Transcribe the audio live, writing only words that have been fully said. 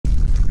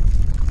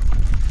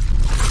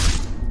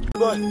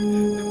boy.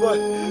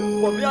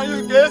 For me and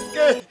you,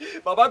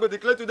 get Baba go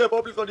declare today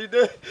public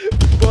holiday.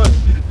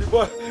 The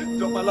boy,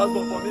 drop my last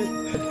one for me.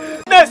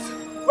 Next,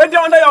 when they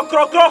under your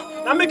crow,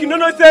 now make you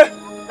no say,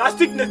 now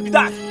sickness be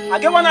that. I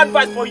get one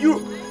advice for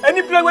you.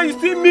 Any place where you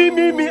see me,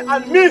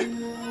 and me,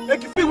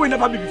 make you feel we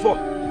never be before.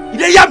 You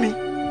dey hear me?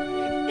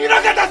 You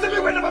don't get that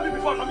same way never be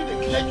before. Now me dey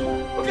clear you.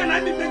 Okay, now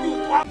me make you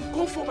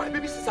come for my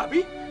baby sister,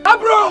 be? Ah,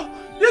 bro,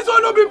 this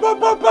one no be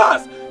pop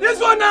pass. This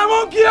one I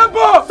won't care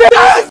about.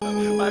 Yes!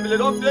 My family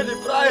don't pay the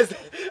price.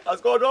 As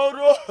God don't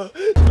roll.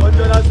 Don't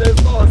join us in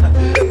stores.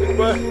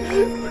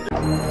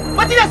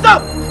 What did I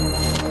stop?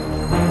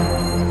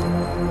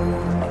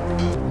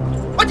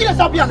 What did I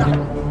stop here now?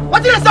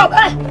 What did I stop?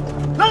 Hey!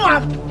 No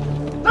one!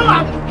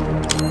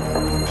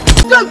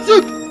 Strength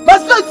sick! My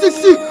strength sick,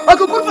 see! I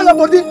can put for your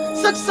body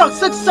 6 sacks.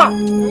 Tell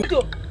me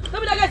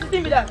that guy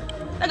sitting with that.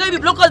 That guy be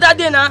block us that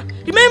day now.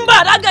 Remember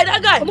that guy.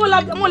 I'm gonna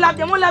laugh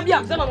you.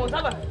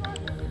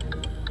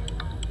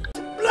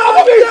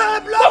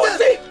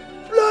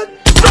 Blood!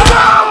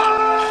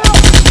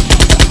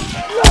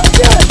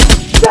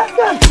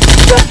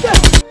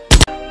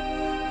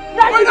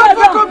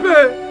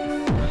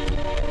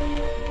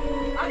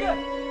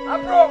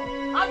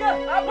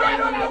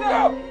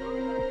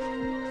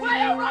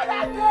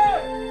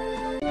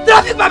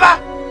 Traffic, Baba!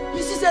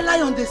 You see the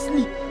lion they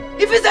sleep.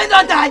 If he say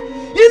don't die,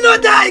 you no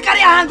die. You carry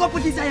your hand, go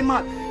put this in your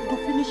mouth. You go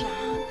finish your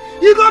hand.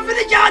 You go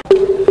finish your hand.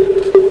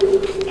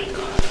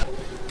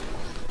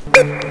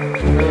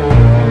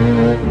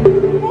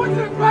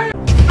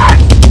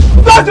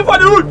 Pass you for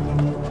the road.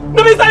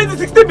 No be Sanity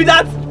 16 be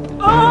that.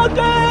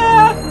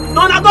 Okay.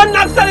 No, I got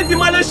knock Sanity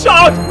man and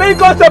shout. May you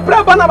go to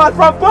pray Barnabas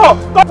from 4.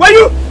 When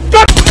you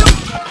jump.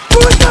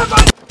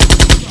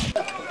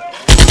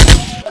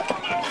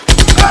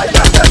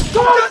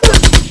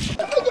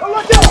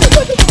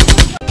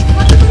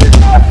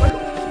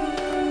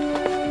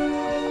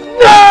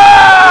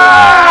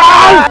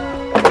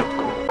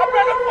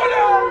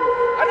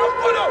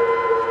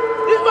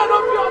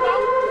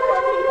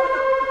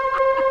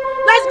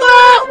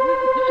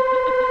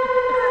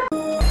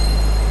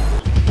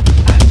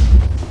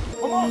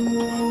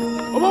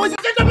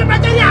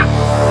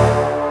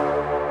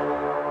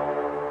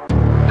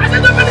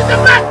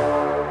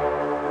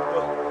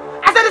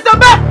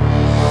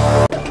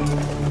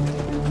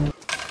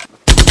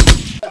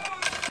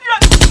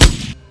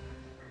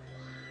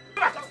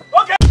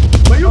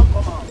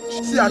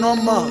 See, I'm not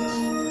mad.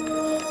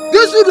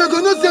 This food they're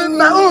gonna say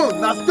my own,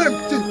 na same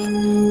thing.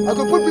 I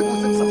go put people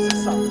 6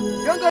 sacks.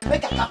 You don't go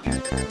make a cap.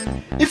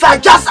 If I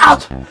just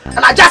out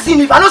and I just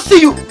in, if I don't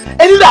see you,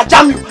 anywhere I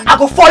jam you, I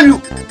go follow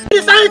you.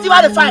 The Sanity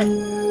where they find.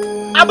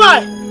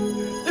 Boy,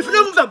 if you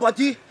don't move your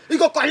body, you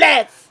go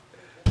collect.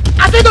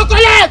 I say go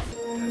collect.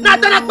 Now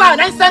Atanakpa,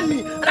 then send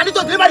me, and I need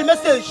to deliver the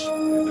message.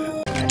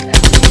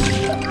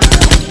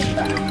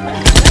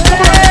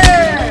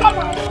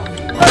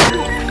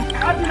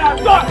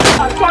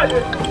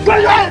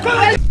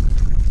 Hey!